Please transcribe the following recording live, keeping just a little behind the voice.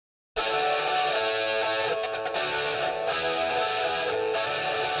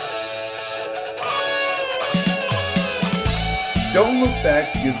don't look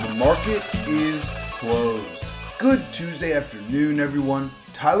back because the market is closed. Good Tuesday afternoon, everyone.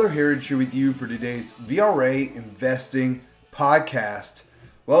 Tyler Herriage here with you for today's VRA Investing Podcast.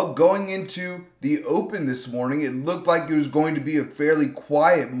 Well, going into the open this morning, it looked like it was going to be a fairly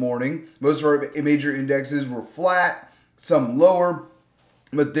quiet morning. Most of our major indexes were flat, some lower,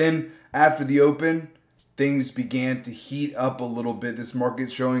 but then after the open, things began to heat up a little bit. This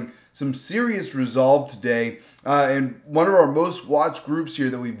market showing some serious resolve today. And one of our most watched groups here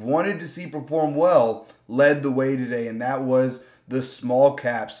that we've wanted to see perform well led the way today, and that was the small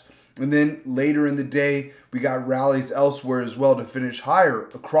caps. And then later in the day, we got rallies elsewhere as well to finish higher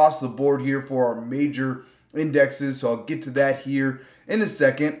across the board here for our major indexes. So I'll get to that here in a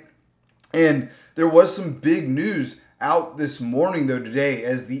second. And there was some big news out this morning, though, today,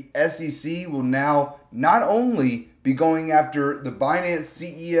 as the SEC will now not only be going after the Binance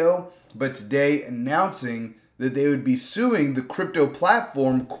CEO, but today announcing that they would be suing the crypto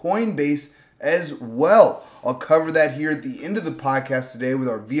platform Coinbase as well. I'll cover that here at the end of the podcast today with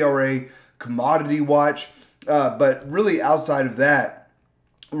our VRA Commodity Watch. But really outside of that,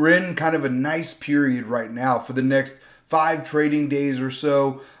 we're in kind of a nice period right now for the next 5 trading days or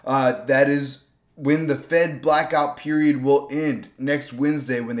so. That is when the Fed blackout period will end next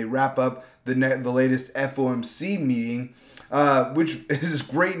Wednesday when they wrap up the latest FOMC meeting, which is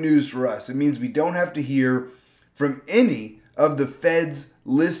great news for us. It means we don't have to hear from any of the Fed's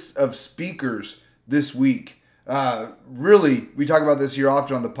lists of speakers this week. Really, we talk about this here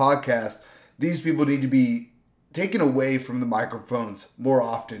often on the podcast. These people need to be taken away from the microphones more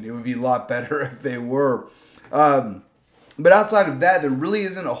often. It would be a lot better if they were. But outside of that, there really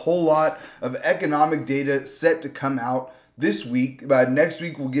isn't a whole lot of economic data set to come out this week. Next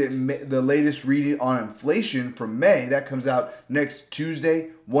week, we'll get the latest reading on inflation from May. That comes out next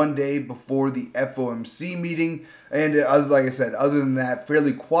Tuesday, one day before the FOMC meeting. And like I said, other than that,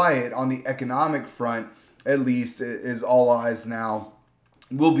 fairly quiet on the economic front, at least, is all eyes now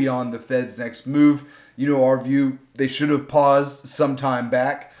will be on the Fed's next move. You know, our view, they should have paused some time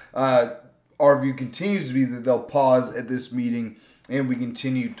back. Our view continues to be that they'll pause at this meeting, and we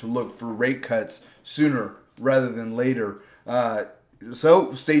continue to look for rate cuts sooner rather than later.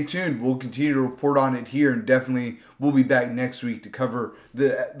 So stay tuned. We'll continue to report on it here, and definitely we'll be back next week to cover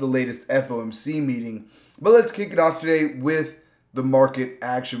the latest FOMC meeting. But let's kick it off today with the market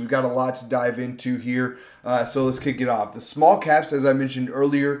action. We've got a lot to dive into here, so let's kick it off. The small caps, as I mentioned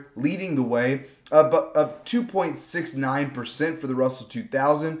earlier, leading the way, up 2.69% for the Russell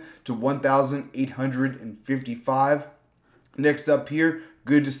 2000 to 1,855. Next up here,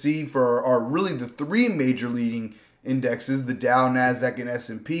 good to see for our really the 3 major leading indexes, the Dow, NASDAQ, and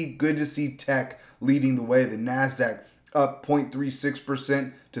S&P. Good to see tech leading the way. The NASDAQ up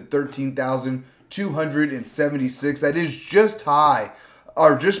 0.36% to 13,276. That is just high,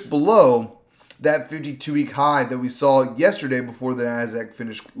 or just below that 52-week high that we saw yesterday before the NASDAQ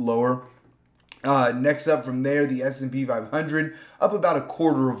finished lower. Next up from there, the S&P 500 up about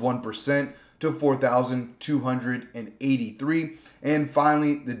 0.25% to 4,283. And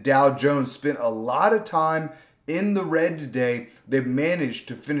finally, the Dow Jones spent a lot of time in the red today. They've managed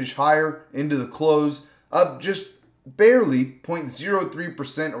to finish higher into the close, up just barely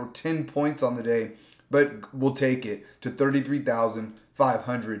 0.03% or 10 points on the day, but we'll take it to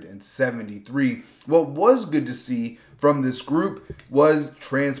 33,573. What was good to see from this group was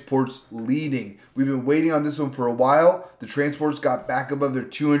transports leading. We've been waiting on this one for a while. The transports got back above their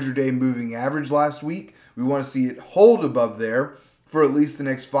 200-day moving average last week. We want to see it hold above there for at least the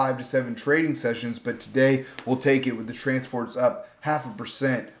next 5 to 7 trading sessions, but today we'll take it with the transports up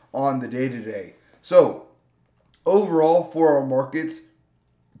 0.5% on the day today. So overall for our markets,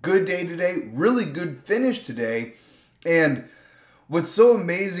 good day today, really good finish today. And what's so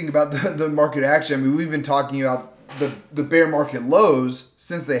amazing about the market action, I mean, we've been talking about the bear market lows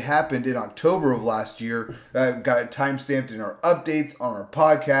since they happened in October of last year. Got it timestamped in our updates on our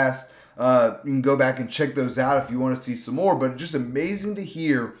podcast. You can go back and check those out if you want to see some more. But just amazing to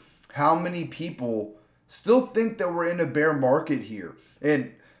hear how many people still think that we're in a bear market here.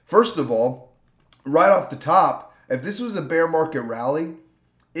 And first of all, right off the top, if this was a bear market rally,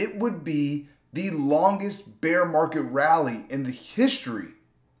 it would be the longest bear market rally in the history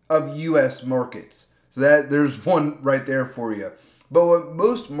of U.S. markets. So that there's one right there for you. But what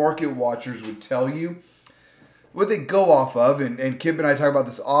most market watchers would tell you, what they go off of, and Kip and I talk about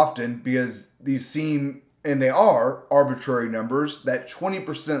this often because these seem, and they are, arbitrary numbers, that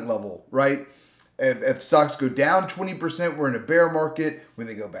 20% level, right? If stocks go down 20%, we're in a bear market. When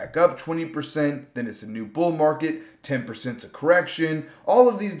they go back up 20%, then it's a new bull market. 10% is a correction. All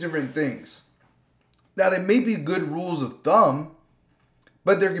of these different things. Now, they may be good rules of thumb,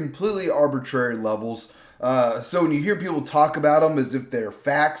 but they're completely arbitrary levels. So when you hear people talk about them as if they're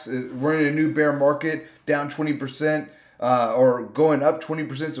facts, we're in a new bear market, down 20%, or going up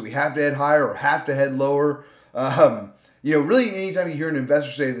 20%, so we have to head higher or have to head lower. Really anytime you hear an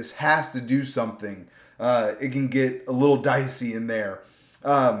investor say this has to do something, it can get a little dicey in there.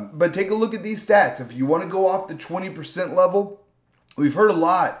 But take a look at these stats. If you want to go off the 20% level, we've heard a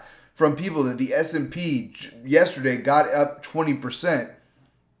lot from people that the S&P yesterday got up 20%.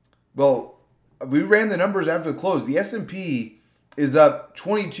 Well, we ran the numbers after the close. The S&P is up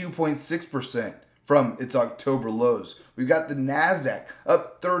 22.6% from its October lows. We've got the NASDAQ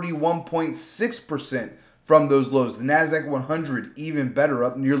up 31.6% from those lows. The NASDAQ 100 even better,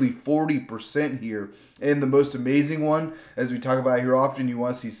 up nearly 40% here. And the most amazing one, as we talk about here often, you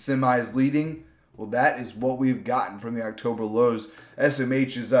want to see semis leading. Well, that is what we've gotten from the October lows.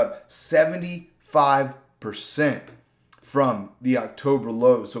 SMH is up 75% from the October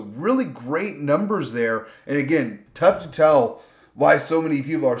lows. So really great numbers there. And again, tough to tell why so many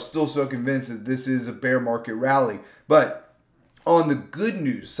people are still so convinced that this is a bear market rally. But on the good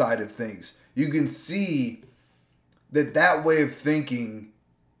news side of things, you can see that way of thinking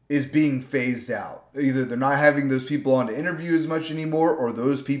is being phased out. Either they're not having those people on to interview as much anymore, or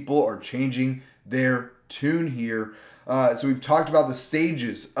those people are changing their tune here. So we've talked about the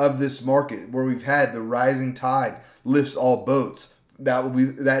stages of this market where we've had the rising tide lifts all boats.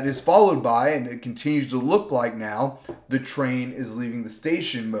 That is followed by, and it continues to look like now, the train is leaving the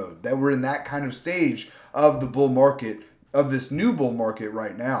station mode. That we're in that kind of stage of the bull market, of this new bull market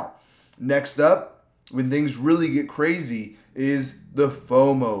right now. Next up, when things really get crazy, is the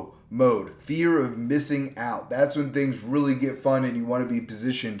FOMO mode, fear of missing out. That's when things really get fun and you want to be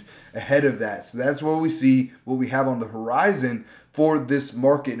positioned ahead of that. So that's where we see what we have on the horizon for this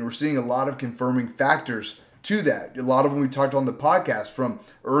market, and we're seeing a lot of confirming factors to that. A lot of them we talked on the podcast, from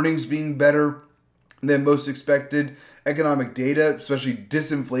earnings being better than most expected, economic data, especially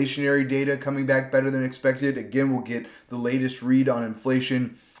disinflationary data, coming back better than expected. Again, we'll get the latest read on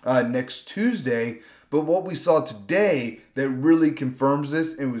inflation next Tuesday. But what we saw today that really confirms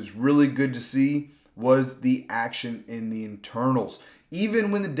this, and was really good to see, was the action in the internals. Even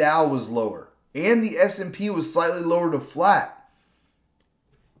when the Dow was lower and the S&P was slightly lower to flat,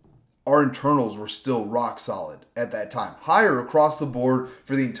 our internals were still rock solid at that time. Higher across the board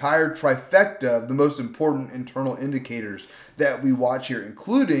for the entire trifecta of the most important internal indicators that we watch here,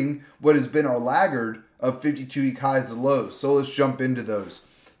 including what has been our laggard of 52-week highs to lows. So let's jump into those.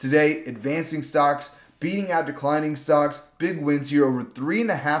 Today, advancing stocks beating out declining stocks. Big wins here, over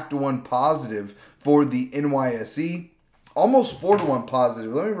 3.5 to 1 positive for the NYSE. Almost 4 to 1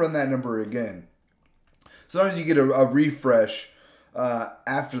 positive. Let me run that number again. Sometimes you get a refresh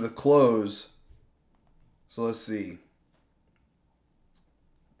after the close. So let's see.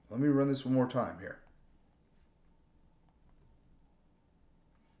 Let me run this one more time here.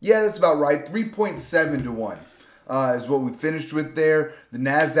 Yeah, that's about right. 3.7 to 1 is what we finished with there. The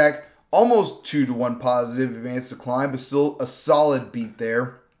NASDAQ, almost 2 to 1 positive, advanced decline, but still a solid beat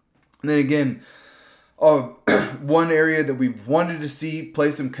there. And then again, one area that we've wanted to see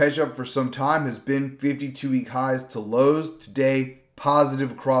play some catch up for some time has been 52-week highs to lows. Today,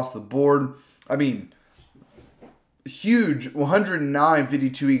 positive across the board. I mean, huge 109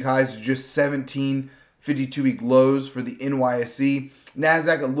 52-week highs to just 17 52-week lows for the NYSE.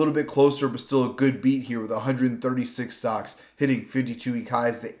 NASDAQ a little bit closer, but still a good beat here with 136 stocks hitting 52-week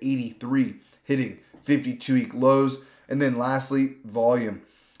highs to 83 hitting 52-week lows. And then lastly, volume.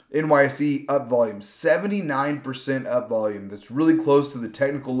 NYSE up volume, 79% up volume. That's really close to the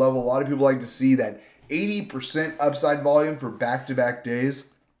technical level. A lot of people like to see that 80% upside volume for back-to-back days.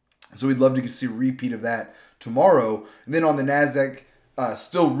 So we'd love to see a repeat of that tomorrow. And then on the NASDAQ,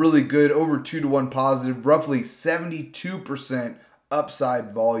 still really good, over 2 to 1 positive, roughly 72%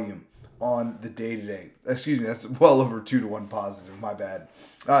 upside volume on the day-to-day. Excuse me, that's well over 2 to 1 positive, my bad.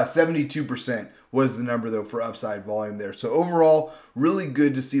 72% was the number, though, for upside volume there. So overall, really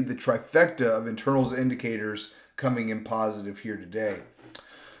good to see the trifecta of internals indicators coming in positive here today.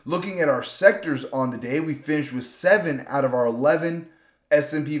 Looking at our sectors on the day, we finished with 7 out of our 11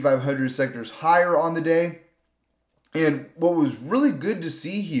 S&P 500 sectors higher on the day. And what was really good to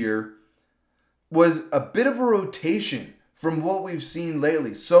see here was a bit of a rotation from what we've seen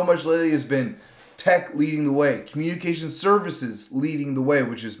lately. So much lately has been tech leading the way, communication services leading the way,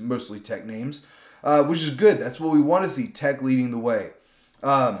 which is mostly tech names, which is good. That's what we want to see, tech leading the way.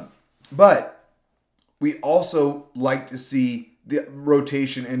 But we also like to see the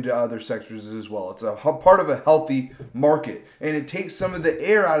rotation into other sectors as well. It's a part of a healthy market, and it takes some of the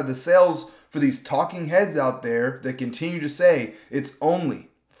air out of the sales for these talking heads out there that continue to say it's only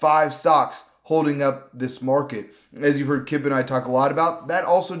 5 stocks holding up this market. As you've heard Kip and I talk a lot about, that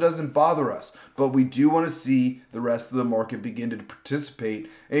also doesn't bother us. But we do want to see the rest of the market begin to participate.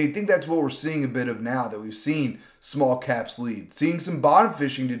 And I think that's what we're seeing a bit of now, that we've seen small caps lead. Seeing some bottom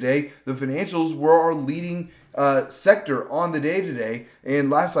fishing today. The financials were our leading sector on the day today. And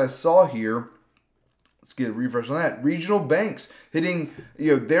last I saw here, let's get a refresh on that. Regional banks hitting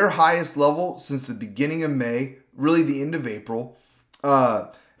their highest level since the beginning of May, really the end of April.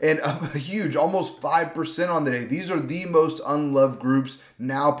 And a huge, almost 5% on the day. These are the most unloved groups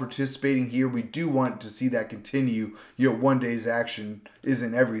now participating here. We do want to see that continue. One day's action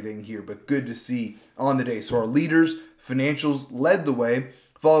isn't everything here, but good to see on the day. So our leaders, financials, led the way,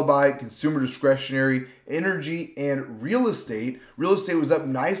 followed by consumer discretionary, energy, and real estate. Real estate was up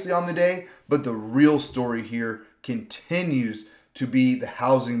nicely on the day, but the real story here continues to be the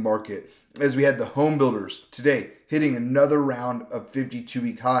housing market, as we had the home builders today hitting another round of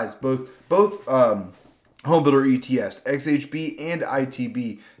 52-week highs. Both home builder ETFs, XHB and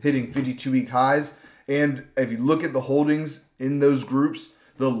ITB, hitting 52-week highs. And if you look at the holdings in those groups,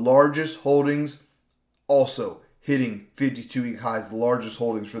 the largest holdings also hitting 52-week highs, the largest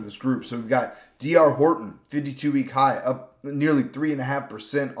holdings for this group. So we've got D.R. Horton, 52-week high, up nearly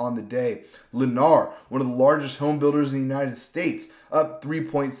 3.5% on the day. Lennar, one of the largest home builders in the United States, up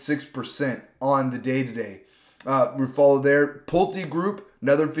 3.6% on the day today. We follow there. Pulte Group,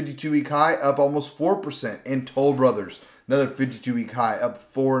 another 52-week high, up almost 4%. And Toll Brothers, another 52-week high,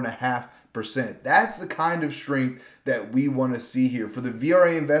 up 4.5%. That's the kind of strength that we want to see here. For the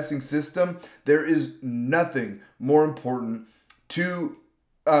VRA Investing System, there is nothing more important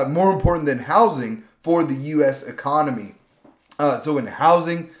than housing for the U.S. economy. So when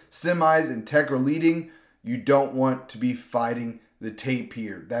housing, semis, and tech are leading, you don't want to be fighting the tape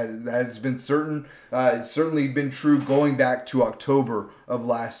here. That has been certain. It's certainly been true going back to October of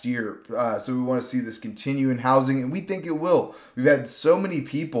last year. So we want to see this continue in housing, and we think it will. We've had so many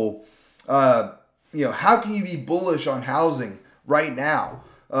people. How can you be bullish on housing right now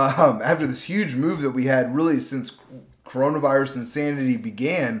after this huge move that we had really since coronavirus insanity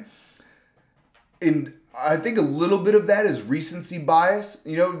began? And I think a little bit of that is recency bias.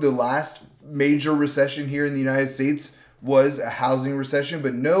 The last major recession here in the United States was a housing recession,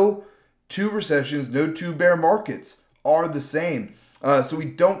 but no two recessions, no two bear markets are the same. So we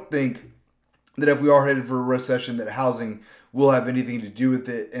don't think that if we are headed for a recession that housing will have anything to do with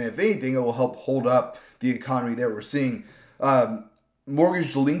it. And if anything, it will help hold up the economy there. We're seeing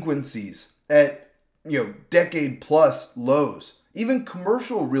mortgage delinquencies at decade plus lows. Even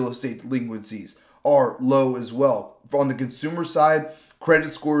commercial real estate delinquencies are low as well. On the consumer side,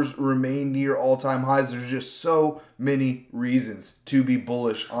 credit scores remain near all-time highs. There's just so many reasons to be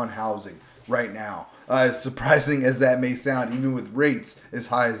bullish on housing right now. As surprising as that may sound, even with rates as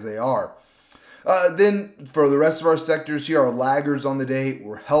high as they are. Then for the rest of our sectors here, our laggards on the day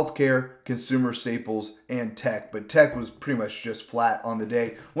were healthcare, consumer staples, and tech. But tech was pretty much just flat on the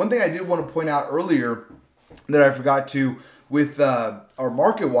day. One thing I did want to point out earlier that I forgot to with our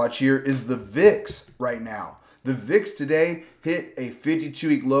market watch here is the VIX right now. The VIX today hit a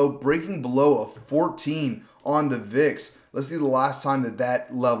 52-week low, breaking below a 14 on the VIX. Let's see the last time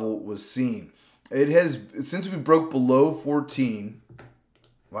that level was seen. It has, since we broke below 14,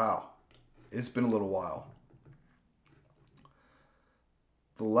 wow, it's been a little while.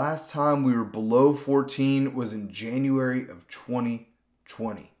 The last time we were below 14 was in January of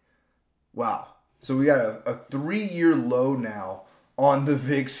 2020. Wow. So we got a 3-year low now on the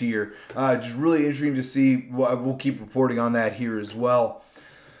VIX here. Just really interesting to see. We'll keep reporting on that here as well.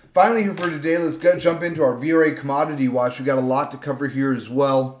 Finally here for today, let's jump into our VRA commodity watch. We got a lot to cover here as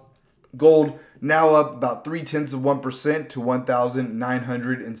well. Gold now up about 0.3% to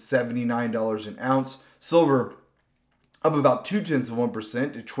 $1,979 an ounce. Silver up about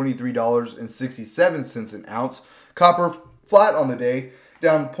 0.2% to $23.67 an ounce. Copper flat on the day,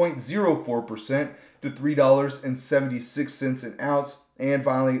 down 0.04% to $3.76 an ounce. And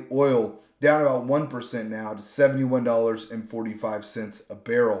finally, oil down about 1% now to $71.45 a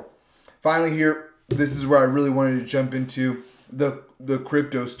barrel. Finally here, this is where I really wanted to jump into the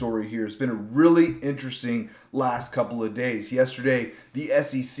crypto story here. It's been a really interesting last couple of days. Yesterday, the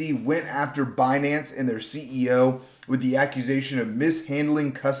SEC went after Binance and their CEO with the accusation of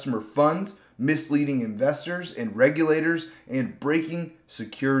mishandling customer funds, misleading investors and regulators, and breaking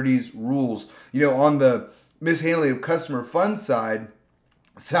securities rules. On the mishandling of customer funds side,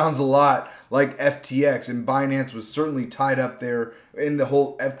 sounds a lot like FTX, and Binance was certainly tied up there in the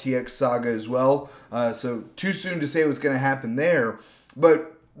whole FTX saga as well. So too soon to say what's going to happen there.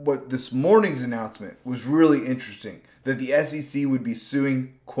 But what this morning's announcement was really interesting, that the SEC would be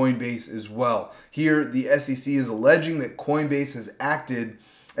suing Coinbase as well. Here, the SEC is alleging that Coinbase has acted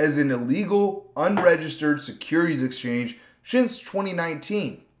as an illegal, unregistered securities exchange since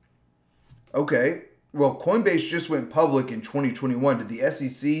 2019. Okay, well, Coinbase just went public in 2021. Did the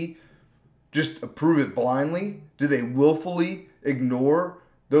SEC just approve it blindly? Did they willfully ignore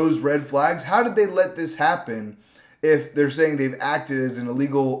those red flags? How did they let this happen if they're saying they've acted as an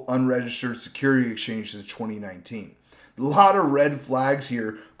illegal, unregistered security exchange since 2019? A lot of red flags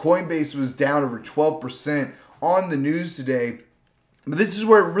here. Coinbase was down over 12% on the news today. But this is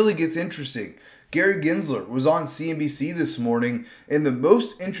where it really gets interesting. Gary Gensler was on CNBC this morning, and the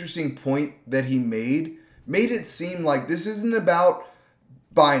most interesting point that he made it seem like this isn't about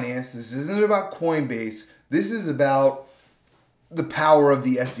Binance, this isn't about Coinbase, this is about the power of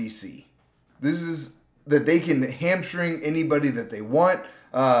the SEC. This is that they can hamstring anybody that they want,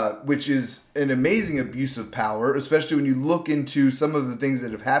 which is an amazing abuse of power, especially when you look into some of the things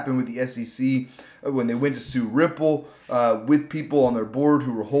that have happened with the SEC when they went to sue Ripple with people on their board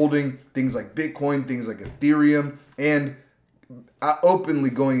who were holding things like Bitcoin, things like Ethereum, and openly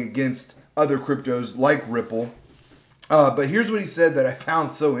going against other cryptos like Ripple. But here's what he said that I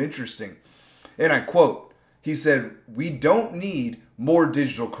found so interesting. And I quote, he said, "We don't need more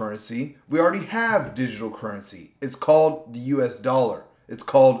digital currency. We already have digital currency. It's called the US dollar. It's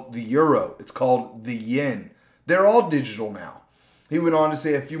called the euro. It's called the yen. They're all digital now." He went on to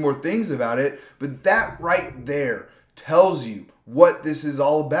say a few more things about it, but that right there tells you what this is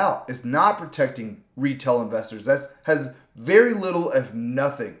all about. It's not protecting retail investors. That has very little, if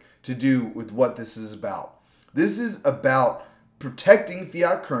nothing, to do with what this is about. This is about protecting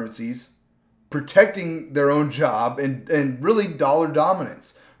fiat currencies, protecting their own job, and really dollar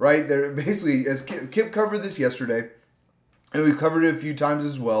dominance, right? They're basically, as Kip covered this yesterday, and we've covered it a few times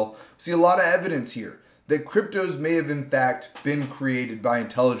as well, see a lot of evidence here that cryptos may have in fact been created by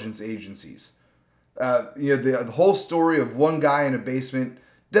intelligence agencies. The whole story of one guy in a basement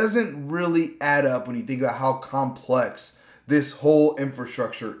doesn't really add up when you think about how complex this whole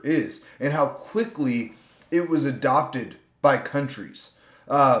infrastructure is and how quickly it was adopted by countries.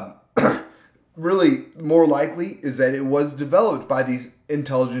 Really, more likely is that it was developed by these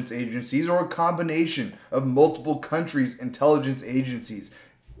intelligence agencies or a combination of multiple countries' intelligence agencies.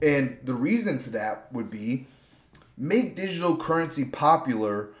 And the reason for that would be make digital currency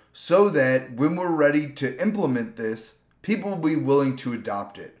popular so that when we're ready to implement this, people will be willing to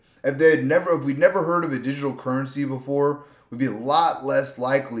adopt it. If we'd never heard of a digital currency before, we'd be a lot less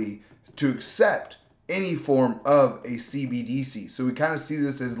likely to accept any form of a CBDC. So we kind of see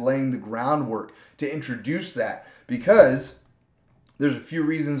this as laying the groundwork to introduce that, because there's a few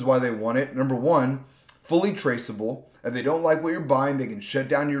reasons why they want it. Number one, fully traceable. If they don't like what you're buying, they can shut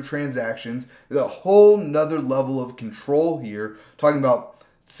down your transactions. There's a whole nother level of control here, talking about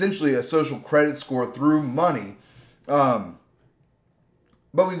essentially a social credit score through money. But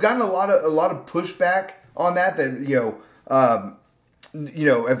we've gotten a lot of pushback on that.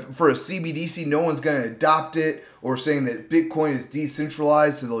 If for a CBDC, no one's going to adopt it, or saying that Bitcoin is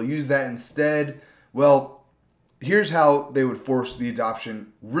decentralized, so they'll use that instead. Well, here's how they would force the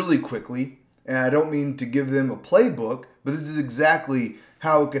adoption really quickly. And I don't mean to give them a playbook, but this is exactly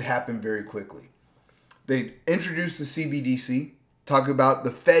how it could happen very quickly. They introduce the CBDC, talk about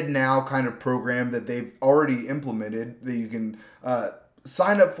the Fed Now kind of program that they've already implemented that you can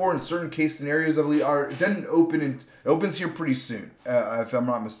sign up for in certain case scenarios. I believe it doesn't open, and it opens here pretty soon, if I'm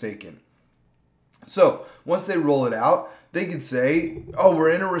not mistaken. So once they roll it out, they could say, "Oh, we're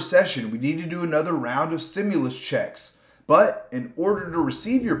in a recession. We need to do another round of stimulus checks. But in order to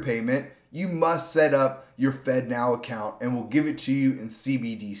receive your payment, you must set up your Fed Now account, and we'll give it to you in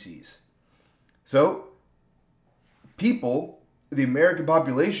CBDCs." So people, the American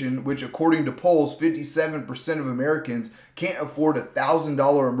population, which according to polls, 57% of Americans can't afford a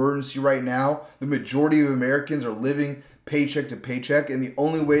 $1,000 emergency right now. The majority of Americans are living paycheck to paycheck, and the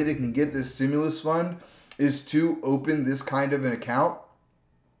only way they can get this stimulus fund is to open this kind of an account.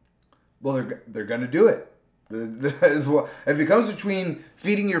 Well, they're going to do it. If it comes between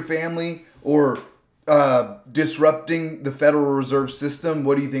feeding your family or disrupting the Federal Reserve System,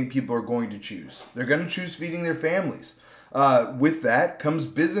 what do you think people are going to choose? They're going to choose feeding their families. With that comes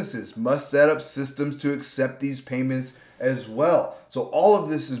businesses must set up systems to accept these payments as well. So all of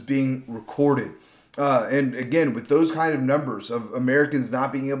this is being recorded. And again, with those kind of numbers of Americans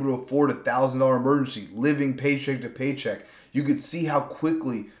not being able to afford a $1,000 emergency, living paycheck to paycheck, you could see how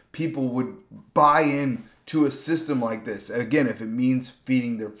quickly people would buy in to a system like this. Again, if it means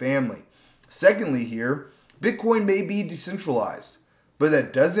feeding their family. Secondly here, Bitcoin may be decentralized, but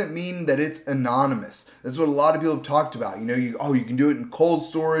that doesn't mean that it's anonymous. That's what a lot of people have talked about. You can do it in cold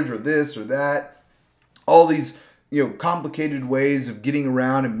storage or this or that. All these, complicated ways of getting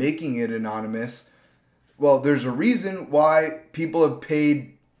around and making it anonymous. Well, there's a reason why people have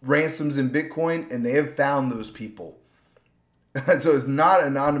paid ransoms in Bitcoin, and they have found those people. So it's not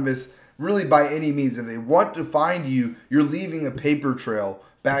anonymous really by any means. If they want to find you, you're leaving a paper trail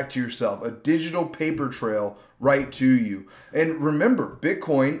back to yourself, a digital paper trail right to you. And remember,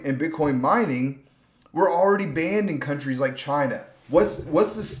 Bitcoin and Bitcoin mining were already banned in countries like China. What's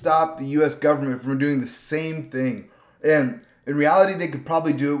to stop the U.S. government from doing the same thing? And in reality, they could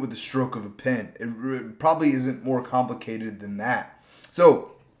probably do it with the stroke of a pen. It probably isn't more complicated than that.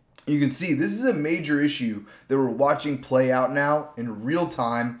 So you can see this is a major issue that we're watching play out now in real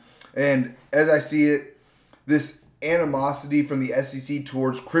time. And as I see it, this animosity from the SEC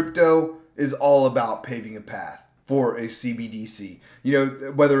towards crypto is all about paving a path for a CBDC.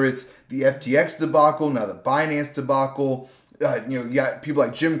 Whether it's the FTX debacle, now the Binance debacle, you got people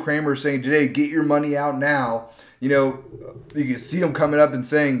like Jim Cramer saying today, get your money out now. You can see them coming up and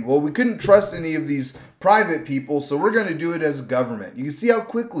saying, well, we couldn't trust any of these private people, so we're going to do it as a government. You can see how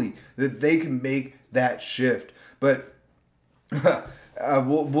quickly that they can make that shift. But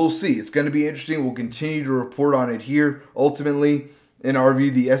we'll see. It's going to be interesting. We'll continue to report on it here. Ultimately, in our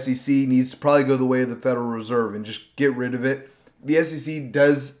view, the SEC needs to probably go the way of the Federal Reserve and just get rid of it. The SEC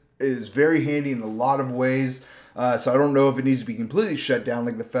is very handy in a lot of ways. So I don't know if it needs to be completely shut down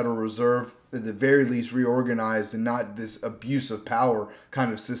like the Federal Reserve, at the very least reorganized and not this abuse of power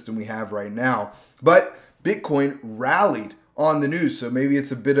kind of system we have right now. But Bitcoin rallied on the news, so maybe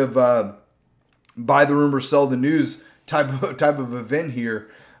it's a bit of a buy the rumor, sell the news type of event here,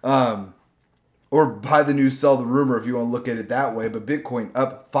 or buy the news, sell the rumor if you want to look at it that way. But Bitcoin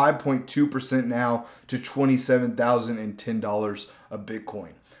up 5.2% now to $27,010 a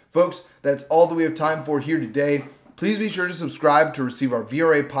Bitcoin. Folks, that's all that we have time for here today. Please be sure to subscribe to receive our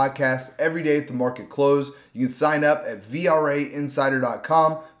VRA podcast every day at the market close. You can sign up at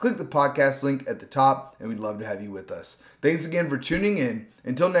VRAinsider.com. Click the podcast link at the top, and we'd love to have you with us. Thanks again for tuning in.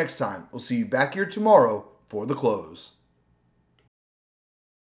 Until next time, we'll see you back here tomorrow for the close.